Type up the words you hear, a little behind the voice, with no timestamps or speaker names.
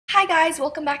Hi guys,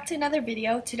 welcome back to another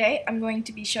video. Today I'm going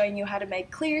to be showing you how to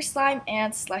make clear slime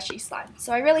and slushy slime,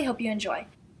 so I really hope you enjoy.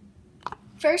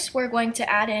 First we're going to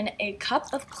add in a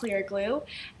cup of clear glue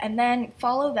and then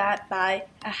follow that by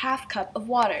a half cup of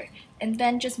water and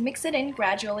then just mix it in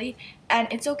gradually, and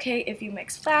it's okay if you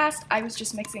mix fast. I was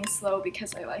just mixing slow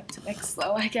because I like to mix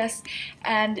slow, I guess,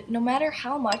 and no matter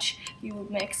how much you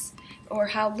mix or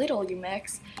how little you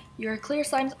mix, your clear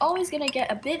slime is always going to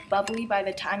get a bit bubbly by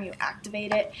the time you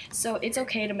activate it, so it's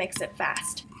okay to mix it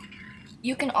fast.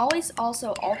 You can always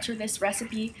also alter this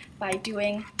recipe by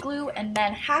doing glue and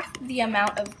then half the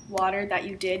amount of water that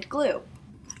you did glue.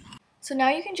 So now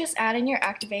you can just add in your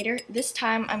activator. This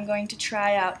time I'm going to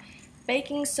try out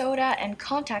baking soda and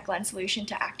contact lens solution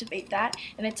to activate that,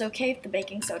 and it's okay if the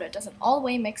baking soda doesn't all the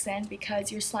way mix in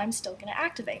because your slime's still going to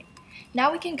activate.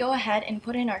 Now we can go ahead and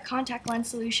put in our contact lens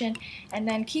solution and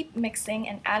then keep mixing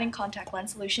and adding contact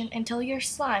lens solution until your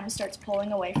slime starts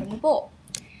pulling away from the bowl.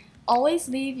 Always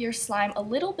leave your slime a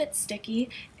little bit sticky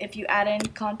if you add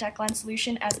in contact lens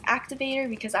solution as activator,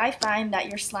 because I find that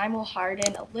your slime will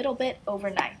harden a little bit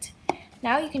overnight.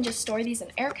 Now you can just store these in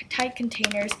airtight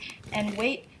containers and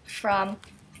wait from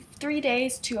 3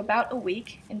 days to about a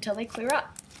week until they clear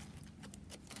up.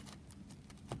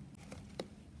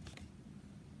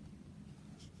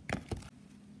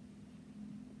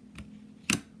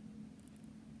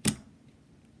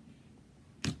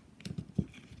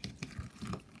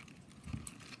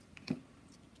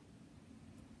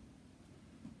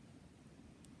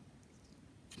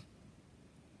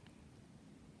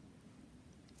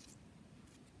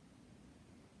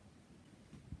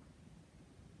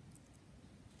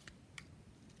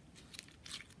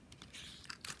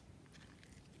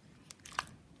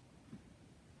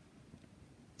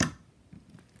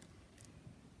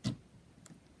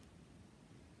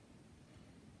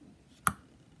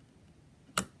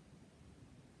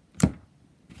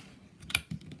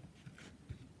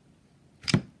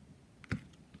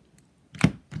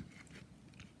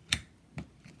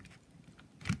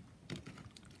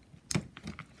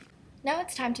 Now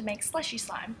it's time to make slushy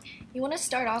slime. You want to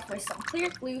start off with some clear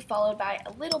glue followed by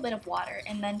a little bit of water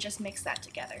and then just mix that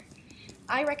together.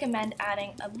 I recommend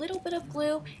adding a little bit of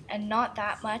glue and not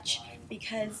that much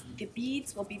because the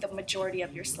beads will be the majority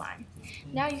of your slime.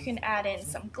 Now you can add in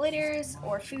some glitters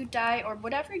or food dye or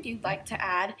whatever you'd like to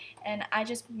add, and I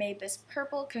just made this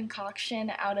purple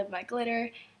concoction out of my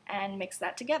glitter and mixed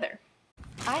that together.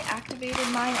 I activated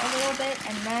mine a little bit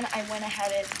and then I went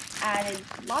ahead and added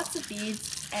lots of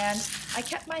beads, and I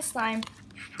kept my slime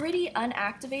pretty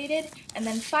unactivated, and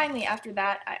then finally after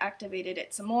that I activated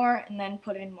it some more and then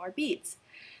put in more beads.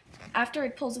 After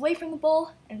it pulls away from the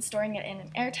bowl and storing it in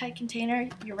an airtight container,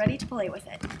 you're ready to play with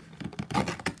it.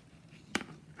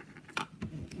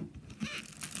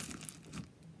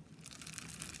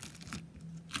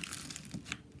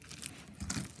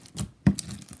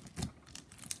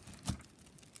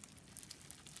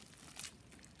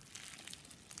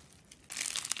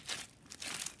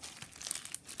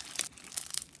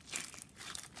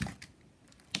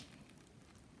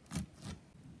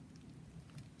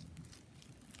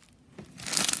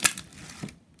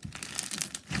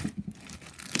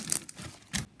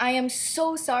 I am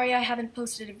so sorry I haven't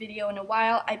posted a video in a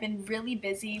while. I've been really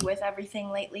busy with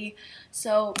everything lately,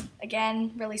 so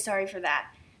again, really sorry for that.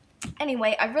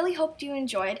 Anyway, I really hoped you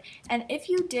enjoyed, and if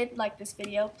you did like this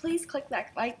video, please click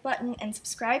that like button and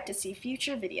subscribe to see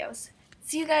future videos.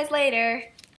 See you guys later!